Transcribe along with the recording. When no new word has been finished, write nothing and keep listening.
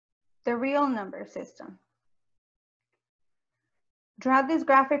The real number system. Draw this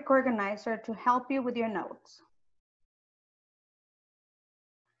graphic organizer to help you with your notes.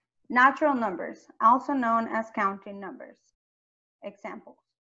 Natural numbers, also known as counting numbers. Examples.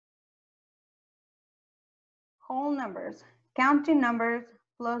 Whole numbers, counting numbers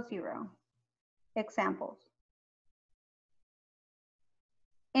plus 0. Examples.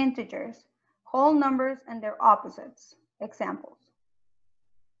 Integers, whole numbers and their opposites. Examples.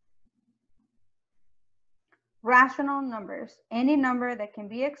 Rational numbers, any number that can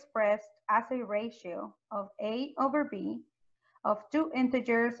be expressed as a ratio of A over B of two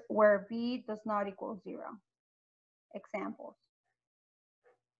integers where B does not equal 0. Examples.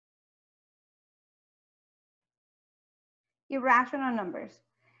 Irrational numbers,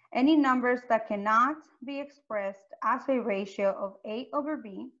 any numbers that cannot be expressed as a ratio of A over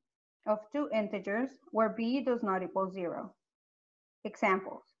B of two integers where B does not equal 0.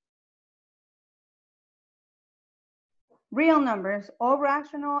 Examples. Real numbers, all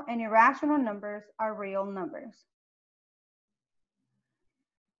rational and irrational numbers are real numbers.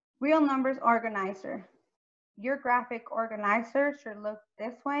 Real numbers organizer. Your graphic organizer should look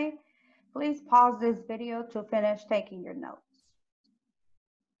this way. Please pause this video to finish taking your notes.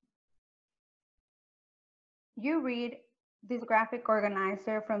 You read this graphic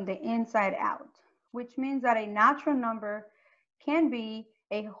organizer from the inside out, which means that a natural number can be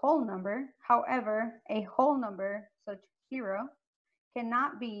a whole number. However, a whole number such as 0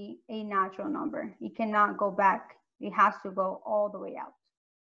 cannot be a natural number. It cannot go back. It has to go all the way out.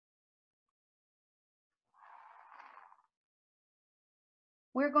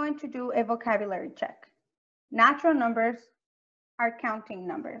 We're going to do a vocabulary check. Natural numbers are counting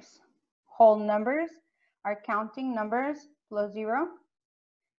numbers. Whole numbers are counting numbers plus 0.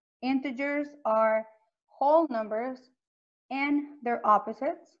 Integers are whole numbers and their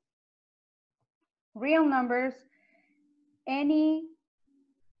opposites. Real numbers, any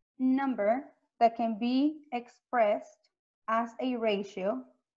number that can be expressed as a ratio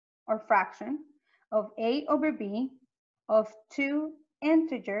or fraction of A over B of two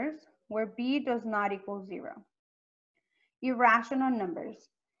integers where B does not equal 0. Irrational numbers,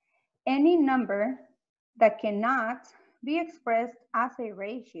 any number that cannot be expressed as a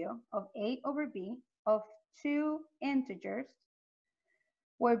ratio of A over B of two integers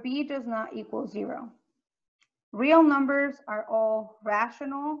where B does not equal 0. Real numbers are all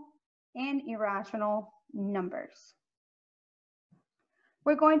rational and irrational numbers.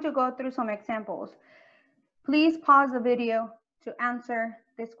 We're going to go through some examples. Please pause the video to answer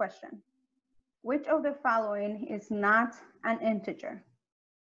this question. Which of the following is not an integer?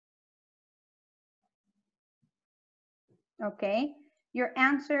 Okay, your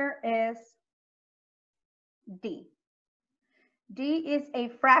answer is D. D is a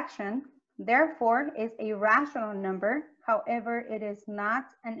fraction, therefore is a rational number. However, it is not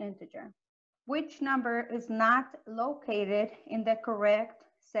an integer. Which number is not located in the correct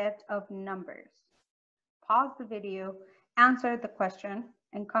set of numbers? Pause the video, answer the question,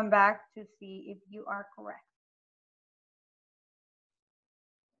 and come back to see if you are correct.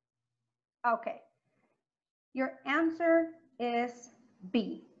 Okay, your answer is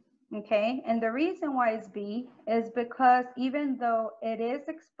B, okay? And the reason why it's B is because even though it is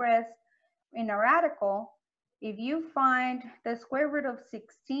expressed in a radical, if you find the square root of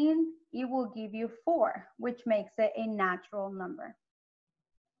 16, it will give you 4, which makes it a natural number.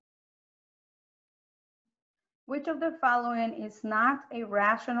 Which of the following is not a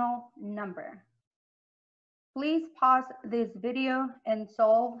rational number? Please pause this video and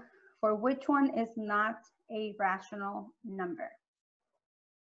solve for which one is not a rational number.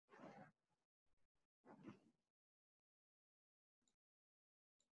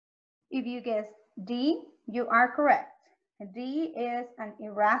 If you guess D, you are correct. D is an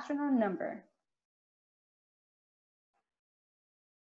irrational number.